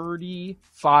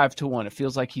 35-1. It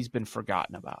feels like he's been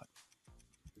forgotten about.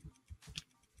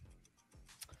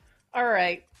 All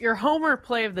right, your homer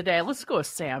play of the day. Let's go with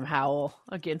Sam Howell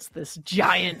against this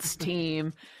Giants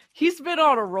team. He's been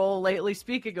on a roll lately.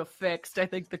 Speaking of fixed, I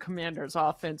think the Commanders'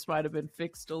 offense might have been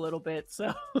fixed a little bit.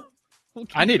 So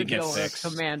I need to get fixed.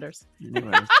 Commanders.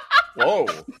 Whoa.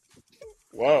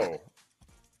 I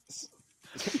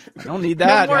don't need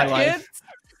that in my life.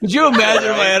 Could you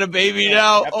imagine if I had a baby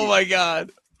now? Oh, my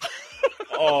God.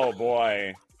 Oh,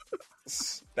 boy.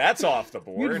 That's off the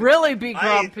board. You'd really be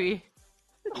grumpy.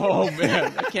 Oh,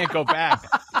 man. I can't go back.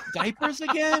 Diapers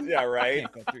again? Yeah, right. I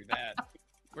can't go through that.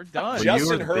 We're done.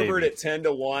 Justin Herbert at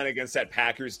 10-1 against that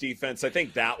Packers defense. I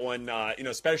think that one,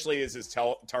 especially as his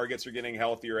targets are getting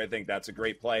healthier, I think that's a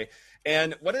great play.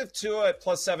 And what if Tua at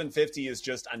plus 750 is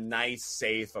just a nice,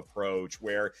 safe approach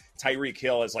where Tyreek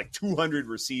Hill has 200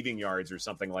 receiving yards or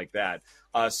something like that?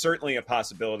 Certainly a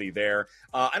possibility there.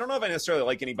 I don't know if I necessarily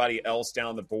like anybody else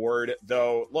down the board,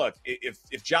 though. Look,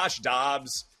 if Josh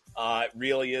Dobbs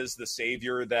really is the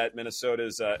savior that Minnesota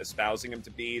is espousing him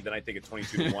to be, then I think at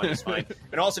 22-1 is fine.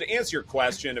 And also to answer your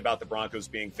question about the Broncos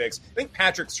being fixed, I think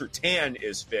Patrick Surtain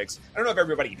is fixed. I don't know if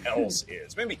everybody else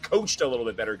is. Maybe coached a little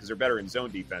bit better because they're better in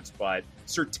zone defense, but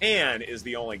Surtain is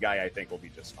the only guy I think will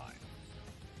be just fine.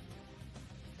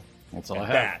 That's all I have.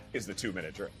 That is the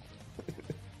 2-minute drill.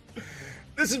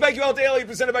 This is BetQL Daily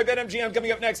presented by BetMGM.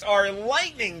 Coming up next are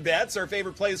lightning bets, our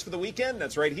favorite plays for the weekend.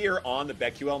 That's right here on the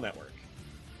BetQL Network.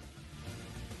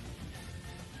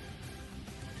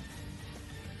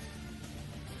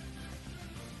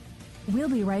 We'll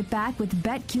be right back with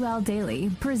BetQL Daily,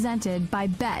 presented by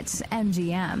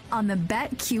BetMGM on the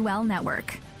BetQL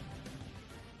network.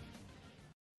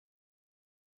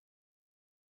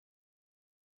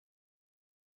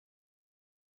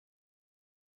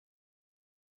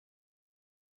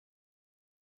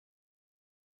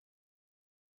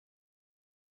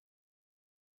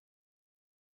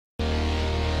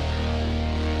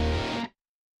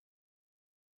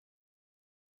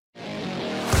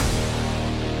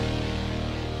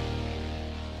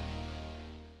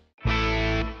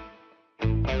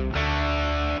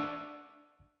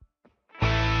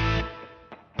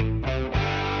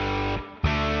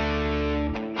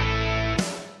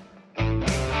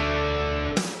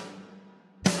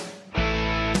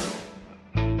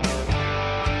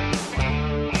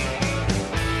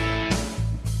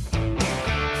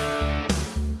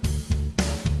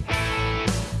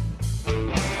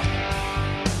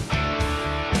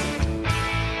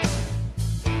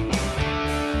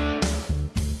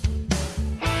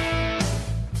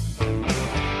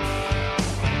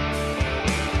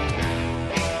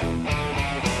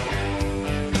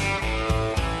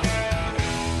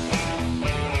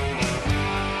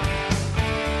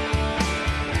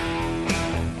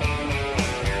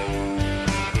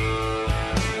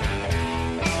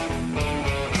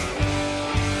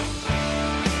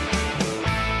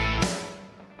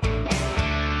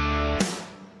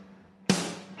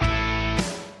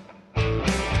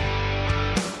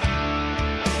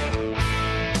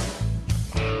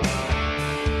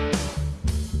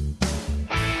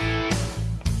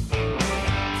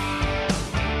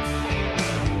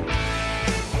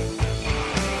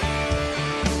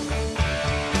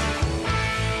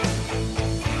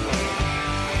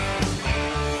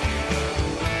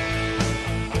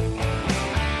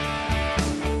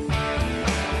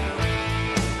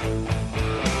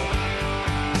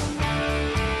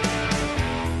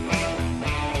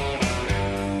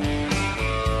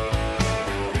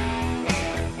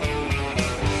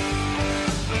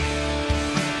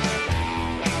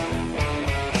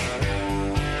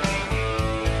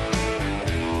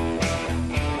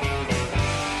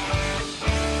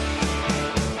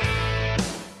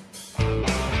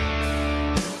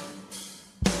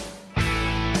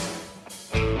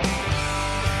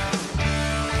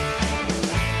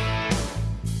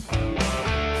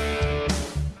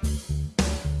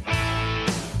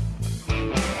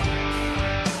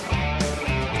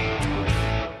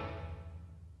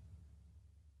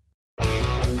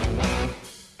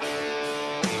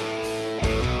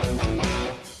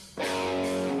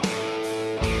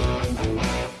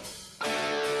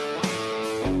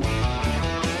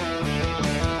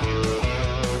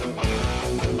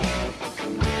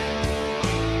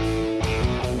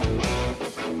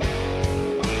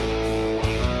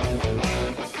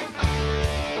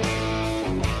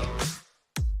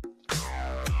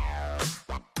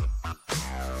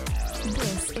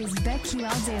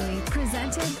 BetQL Daily,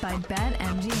 presented by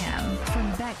BetMGM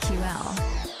from BetQL.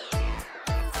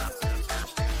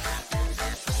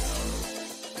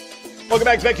 Welcome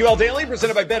back to BetQL Daily,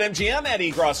 presented by BetMGM.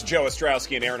 Eddie Gross, Joe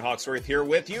Ostrowski, and Aaron Hawksworth here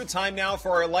with you. Time now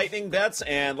for our lightning bets,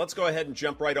 and let's go ahead and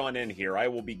jump right on in here. I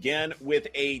will begin with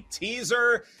a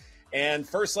teaser, and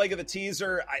first leg of the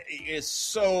teaser is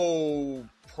so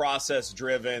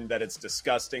process-driven that it's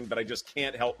disgusting, but I just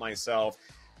can't help myself.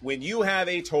 When you have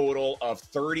a total of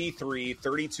 33,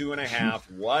 32 and a half,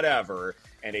 whatever,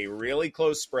 and a really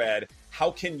close spread,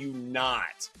 how can you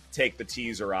not take the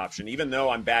teaser option? Even though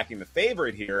I'm backing the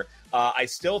favorite here, I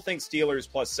still think Steelers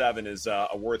 +7 is a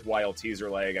worthwhile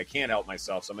teaser leg. I can't help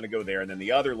myself, so I'm going to go there. And then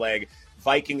the other leg,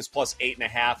 Vikings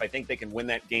 +8.5. I think they can win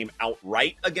that game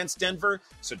outright against Denver.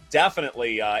 So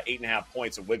definitely 8.5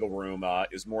 points of wiggle room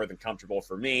is more than comfortable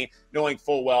for me, knowing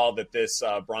full well that this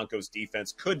Broncos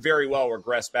defense could very well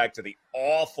regress back to the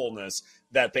awfulness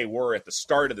that they were at the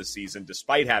start of the season,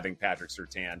 despite having Patrick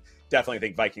Surtain. Definitely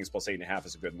think Vikings +8.5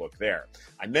 is a good look there.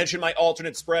 I mentioned my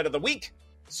alternate spread of the week,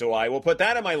 so I will put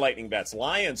that in my lightning bets.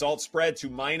 Lions alt spread to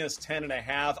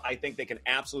 -10.5. I think they can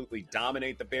absolutely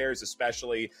dominate the Bears,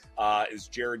 especially as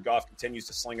Jared Goff continues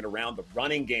to sling it around. The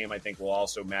running game, I think, will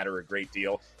also matter a great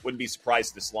deal. Wouldn't be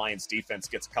surprised if this Lions defense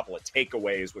gets a couple of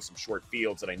takeaways with some short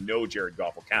fields that I know Jared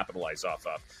Goff will capitalize off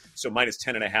of. So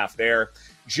 -10.5 there.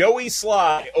 Joey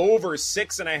Sly over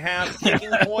 6.5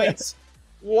 kicking points.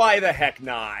 Why the heck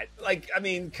not?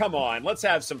 Come on. Let's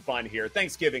have some fun here.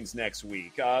 Thanksgiving's next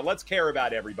week. Let's care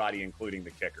about everybody, including the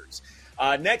kickers.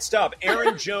 Next up,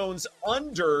 Aaron Jones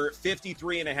under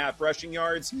 53.5 rushing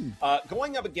yards.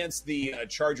 Going up against the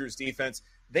Chargers defense,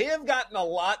 they have gotten a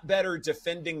lot better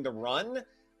defending the run.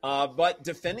 But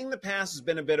defending the pass has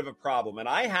been a bit of a problem. And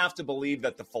I have to believe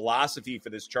that the philosophy for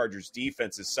this Chargers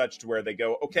defense is such to where they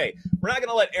go, okay, we're not going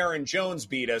to let Aaron Jones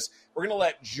beat us. We're going to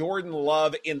let Jordan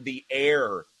Love in the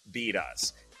air beat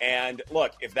us. And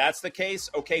look, if that's the case,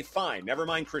 okay, fine. Never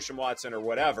mind Christian Watson or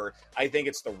whatever. I think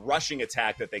it's the rushing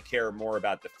attack that they care more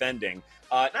about defending.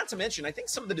 Not to mention, I think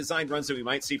some of the designed runs that we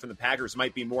might see from the Packers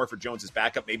might be more for Jones's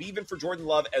backup, maybe even for Jordan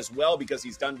Love as well, because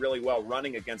he's done really well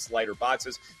running against lighter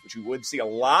boxes, which we would see a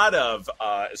lot of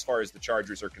as far as the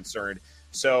Chargers are concerned.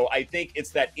 So I think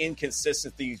it's that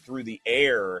inconsistency through the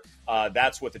air.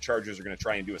 That's what the Chargers are going to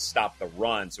try and do, is stop the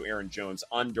run. So Aaron Jones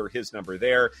under his number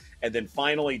there. And then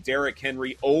finally, Derrick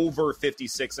Henry over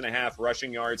 56.5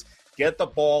 rushing yards. Get the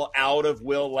ball out of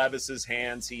Will Levis's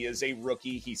hands. He is a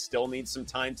rookie. He still needs some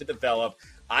time to develop.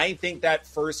 I think that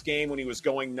first game when he was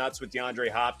going nuts with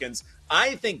DeAndre Hopkins,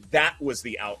 I think that was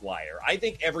the outlier. I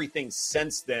think everything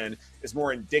since then is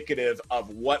more indicative of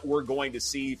what we're going to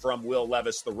see from Will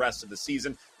Levis the rest of the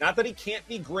season. Not that he can't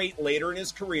be great later in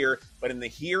his career, but in the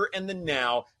here and the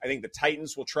now, I think the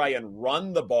Titans will try and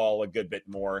run the ball a good bit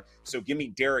more. So give me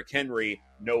Derrick Henry,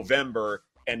 November,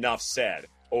 enough said,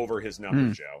 over his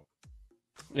number, Joe.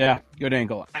 Yeah, good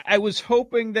angle. I was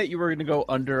hoping that you were going to go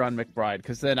under on McBride,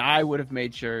 because then I would have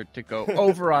made sure to go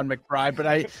over on McBride,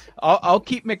 but I'll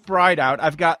keep McBride out.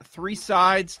 I've got 3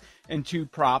 sides and 2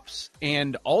 props,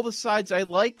 and all the sides I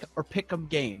like are pick'em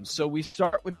games. So we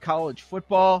start with college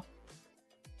football.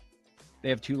 They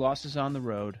have 2 losses on the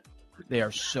road. They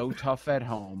are so tough at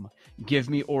home. Give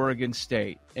me Oregon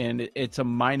State, and it's a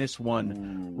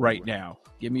 -1 right now.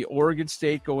 Give me Oregon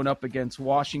State going up against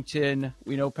Washington.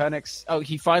 We know Penix. Oh,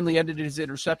 he finally ended his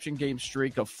interception game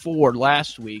streak of 4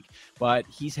 last week, but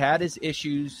he's had his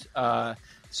issues.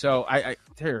 So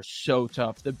they're so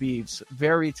tough. The Beavs,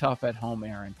 very tough at home,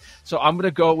 Aaron. So I'm going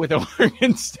to go with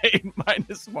Oregon State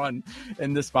 -1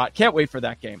 in this spot. Can't wait for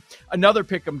that game. Another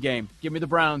pick'em game. Give me the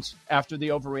Browns after the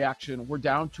overreaction. We're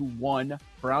down to 1.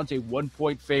 Browns a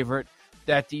 1-point favorite.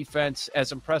 That defense,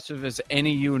 as impressive as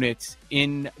any unit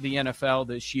in the NFL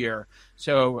this year.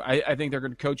 So I think they're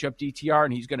going to coach up DTR,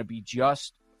 and he's going to be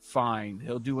just fine.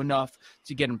 He'll do enough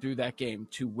to get him through that game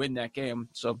to win that game.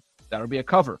 So that'll be a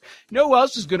cover. You know who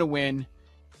else is going to win?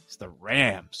 It's the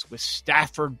Rams, with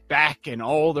Stafford back and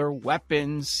all their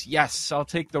weapons. Yes, I'll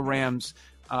take the Rams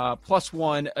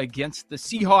 +1 against the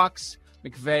Seahawks.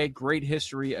 McVay, great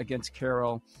history against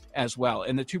Carroll as well.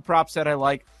 And the 2 props that I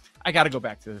like, I got to go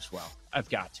back to this well. I've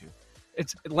got to.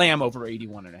 It's Lamb over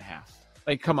 81.5.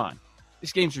 Like, come on.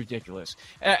 This game's ridiculous.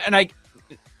 And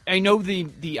I know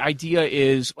the idea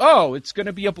is, oh, it's going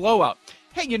to be a blowout.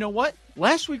 Hey, you know what?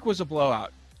 Last week was a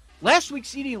blowout. Last week,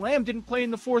 CeeDee Lamb didn't play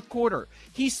in the fourth quarter.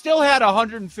 He still had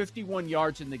 151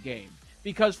 yards in the game.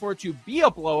 Because for it to be a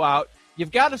blowout,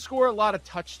 you've got to score a lot of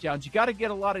touchdowns. You got to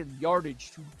get a lot of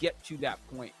yardage to get to that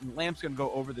point. And Lamb's going to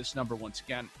go over this number once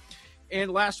again. And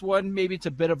last one, maybe it's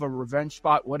a bit of a revenge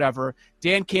spot, whatever.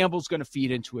 Dan Campbell's going to feed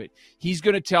into it. He's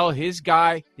going to tell his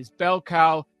guy, his bell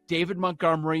cow, David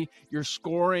Montgomery, you're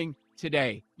scoring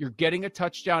today. You're getting a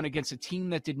touchdown against a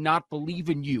team that did not believe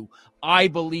in you. I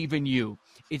believe in you.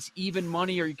 It's even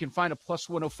money, or you can find a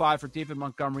 +105 for David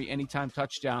Montgomery anytime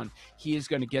touchdown. He is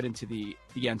going to get into the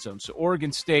end zone. So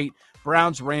Oregon State,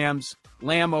 Browns, Rams,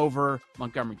 Lamb over,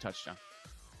 Montgomery touchdown.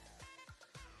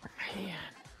 Man.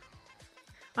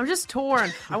 I'm just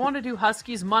torn. I want to do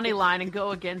Huskies money line and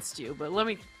go against you, but let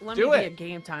me be a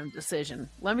game time decision.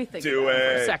 Let me think about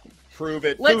it for a second. Prove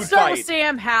it. Let's start with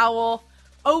Sam Howell.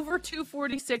 Over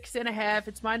 246.5.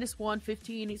 It's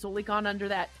 -115. He's only gone under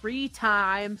that 3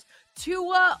 times.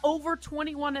 Tua over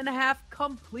 21.5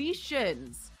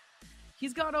 completions.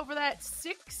 He's gone over that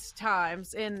 6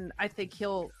 times, and I think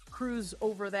he'll cruise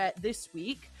over that this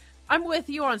week. I'm with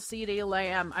you on CeeDee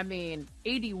Lamb. I mean,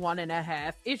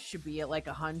 81.5. It should be at like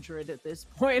 100 at this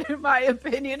point, in my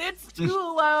opinion. It's too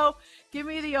low. Give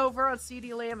me the over on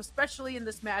CeeDee Lamb, especially in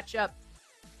this matchup.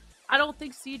 I don't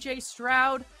think CJ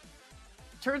Stroud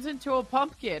turns into a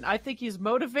pumpkin. I think he's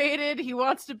motivated. He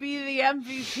wants to be the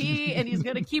MVP, and he's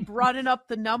going to keep running up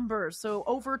the numbers. So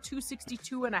over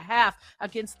 262.5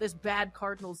 against this bad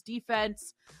Cardinals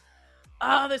defense.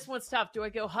 Oh, this one's tough. Do I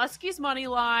go Huskies money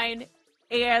line?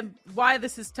 And why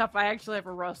this is tough, I actually have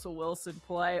a Russell Wilson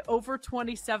play. Over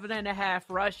 27.5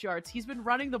 rush yards. He's been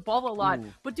running the ball a lot.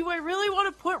 Ooh. But do I really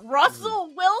want to put Russell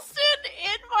Wilson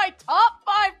in my top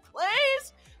 5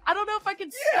 plays? I don't know if I can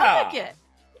stomach it.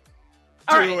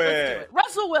 All right, let's do it.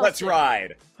 Russell Wilson. Let's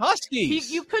ride.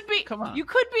 Huskies. You could be. Come on. You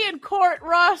could be in court,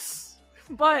 Russ.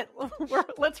 But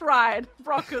let's ride.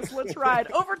 Broncos, let's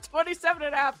ride. Over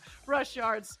 27.5 rush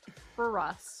yards for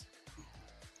Russ.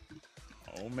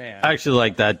 Oh, man. I actually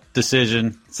like that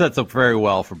decision. Sets up very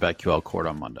well for BetQL Court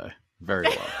on Monday. Very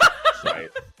well. Right.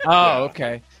 Oh,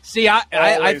 okay. See, I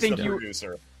think the you.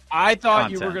 producer. I thought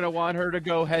Content. you were going to want her to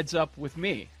go heads up with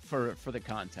me for the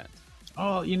content.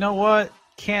 Oh, you know what?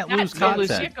 Can't lose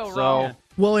content. So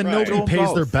well, and Right. nobody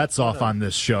pays their both. bets off on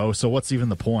this show, so what's even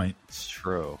the point? it's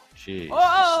true. Jeez.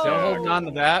 Oh! Still holding on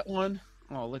to that one.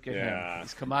 Oh, look at Yeah. him.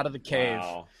 He's come out of the cave.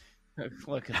 Wow.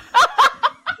 Look at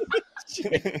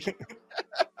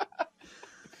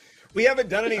We haven't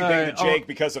done anything right, to Jake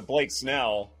because of Blake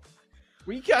Snell.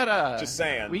 We gotta. Just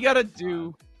saying. We gotta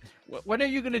do. When are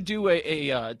you gonna do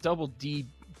a double D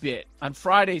bit on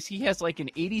Fridays? He has like an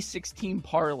 86 team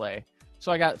parlay.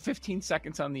 So I got 15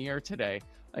 seconds on the air today.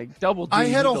 Like double D. I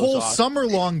had a he goes whole off.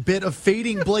 summer-long bit of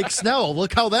fading Blake Snell.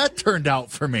 Look how that turned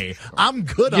out for me. I'm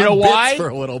good You know on why? bits for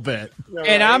a little bit.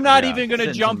 And I'm not Yeah, even going to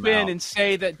send jump him in out. and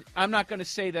say that I'm not going to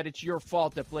say that it's your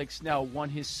fault that Blake Snell won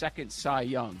his second Cy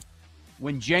Young.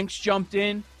 When Jenks jumped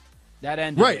in, that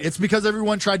ended. Right. it. It's because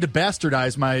everyone tried to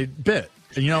bastardize my bit.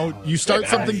 You know, you start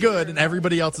something good, and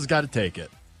everybody else has got to take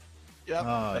it. Yep,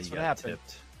 Oh, that's you what got happened.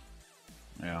 tipped.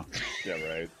 Yeah.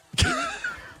 Yeah, right.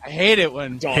 I hate it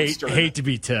when Hate to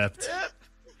be tipped.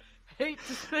 Hate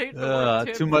to say the word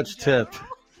tip Too much in general. tip.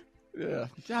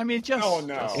 Yeah, I mean, just Oh,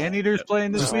 no. Anteater's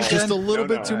playing this weekend. Just a little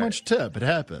No, bit too no. much tip. It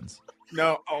happens.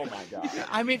 No. Oh, my God.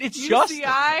 I mean, it's just.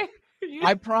 UCI?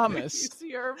 I promise.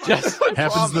 UCI? Just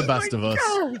Happens to the best of us.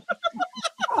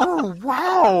 Oh,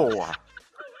 wow.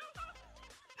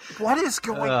 What is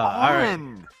going all right.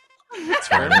 on?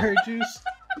 Cranberry juice.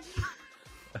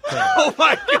 Oh,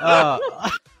 my God.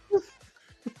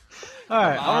 All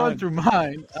right, I'll run on. through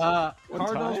mine. What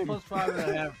Cardinals time? plus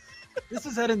 5.5. This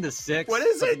is heading to 6. What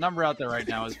is but it? The number out there right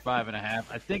now is 5.5.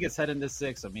 I think it's heading to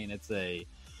 6. I mean, it's a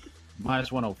minus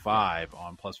 105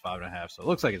 on plus 5.5. So it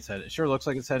looks like it's headed. It sure looks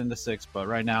like it's heading to 6. But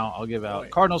right now, I'll give out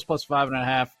Cardinals plus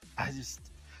 5.5. I'm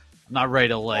not ready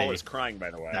to lay Always crying,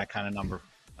 by the way. that kind of number.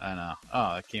 I know.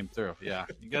 Oh, it came through. Yeah,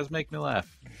 you guys make me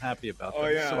laugh. I'm happy about that. Oh,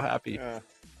 yeah. So happy.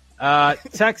 Yeah.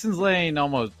 Texans laying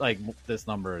almost like this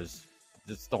number is.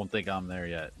 Just don't think I'm there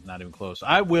yet. Not even close.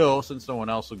 I will, since no one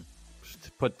else will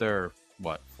put their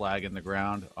flag in the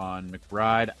ground on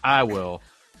McBride. I will.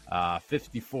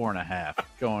 54.5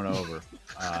 going over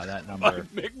that number.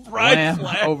 McBride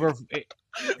flag. Over.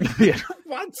 Yeah.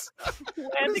 What? What does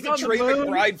Landing the on the Trey moon.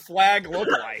 McBride flag look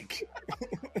like?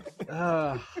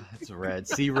 It's red.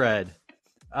 See red.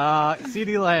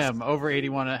 CD Lamb over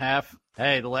 81.5.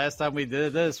 Hey, the last time we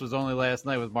did this was only last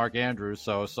night with Mark Andrews,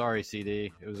 so sorry,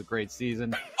 CD. It was a great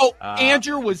season. Oh,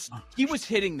 Andrew was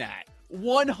hitting that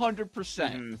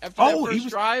 100%. After that first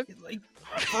drive, like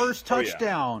first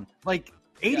touchdown. Like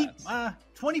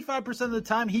 25% of the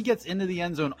time he gets into the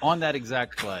end zone on that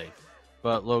exact play.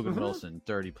 But Logan Wilson,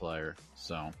 dirty player.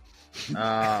 So There's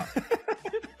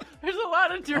a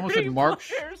lot of almost dirty said Mark-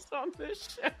 players on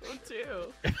this show,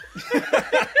 too.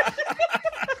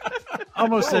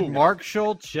 almost said Mark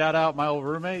Schultz. Shout out my old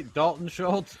roommate, Dalton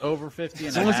Schultz, over 50 and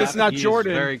As a long as half. it's not He is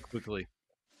Jordan. Very quickly.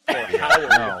 Howard.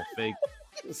 No,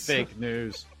 fake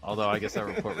news. Although I guess that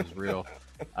report was real.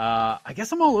 I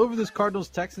guess I'm all over this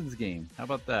Cardinals-Texans game. How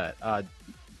about that?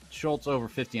 Schultz over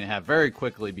 50.5, very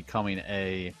quickly becoming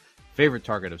a favorite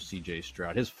target of CJ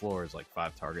Stroud. His floor is like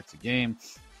 5 targets a game.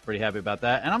 Pretty happy about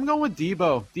that. And I'm going with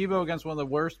Debo. Debo against one of the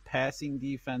worst passing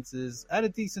defenses at a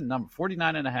decent number,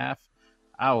 49.5.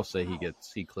 I will say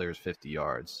he clears 50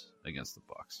 yards against the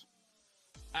Bucs.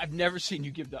 I've never seen you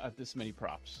give this many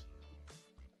props.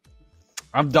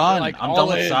 I'm done. Like, I'm all done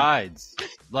with in. sides.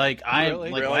 Like Really?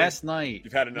 last night.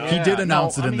 You've had enough. He did Yeah,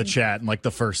 announce no, it I in the mean- chat in like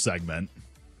the first segment.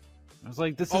 I was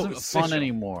like, this Oh, isn't it's fun official.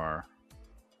 anymore.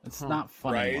 It's not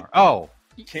fun Right. anymore. Oh,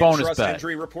 You can't bonus trust bet.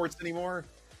 injury reports anymore.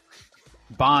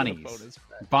 Bonnie's.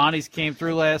 Bonnie's came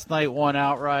through last night, won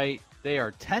outright. They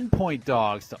are 10-point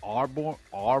dogs to Arbor,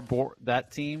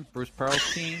 that team, Bruce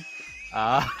Pearl's team.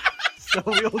 So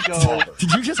we'll go.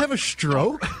 Did you just have a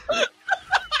stroke?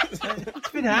 It's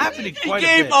been happening He quite a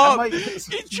gave bit. up.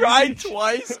 He tried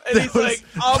twice, and he's like,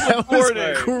 I'm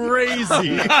aborted.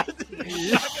 Crazy.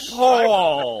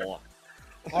 Oh,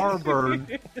 Auburn.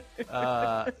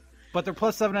 But they're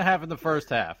plus 7.5 in the first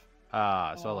half.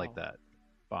 So I like that.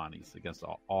 Bonnie's against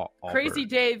all Crazy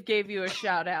Dave gave you a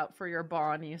shout out for your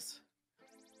Bonnies.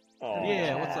 oh,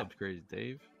 Yeah, what's up, Crazy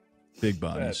Dave? Big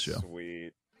Bonnie's That's show.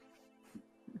 sweet.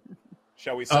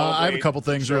 Shall we celebrate? I have a couple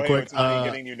things real Shohei quick. Ohtani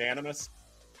getting unanimous.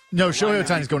 No, Shohei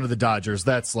Ohtani's going to the Dodgers.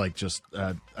 That's like just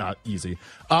easy.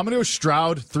 I'm going to go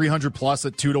Stroud 300 plus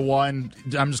at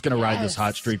 2-1. I'm just going to ride this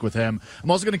hot streak with him. I'm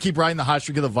also going to keep riding the hot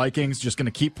streak of the Vikings. Just going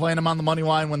to keep playing them on the money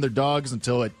line when they're dogs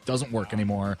until it doesn't work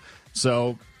anymore.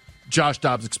 So Josh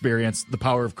Dobbs experience, the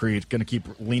power of Creed, going to keep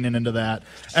leaning into that.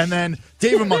 And then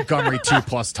David Montgomery,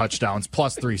 2+ touchdowns,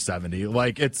 plus 370.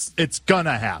 Like, it's going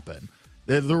to happen.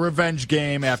 The revenge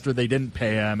game after they didn't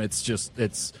pay him,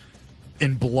 it's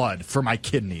in blood for my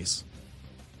kidneys.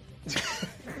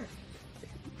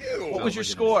 What was your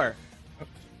score?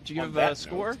 Did you give a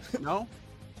score? No?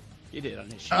 You did on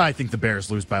his show. I think the Bears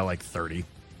lose by like 30.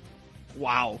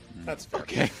 Wow. That's fair.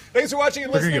 Okay. Thanks for watching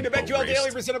and listening to get BetQL Daily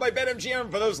erased. presented by BetMGM.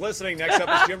 For those listening, next up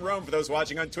is Jim Rome. For those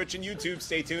watching on Twitch and YouTube,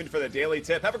 stay tuned for the Daily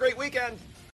Tip. Have a great weekend.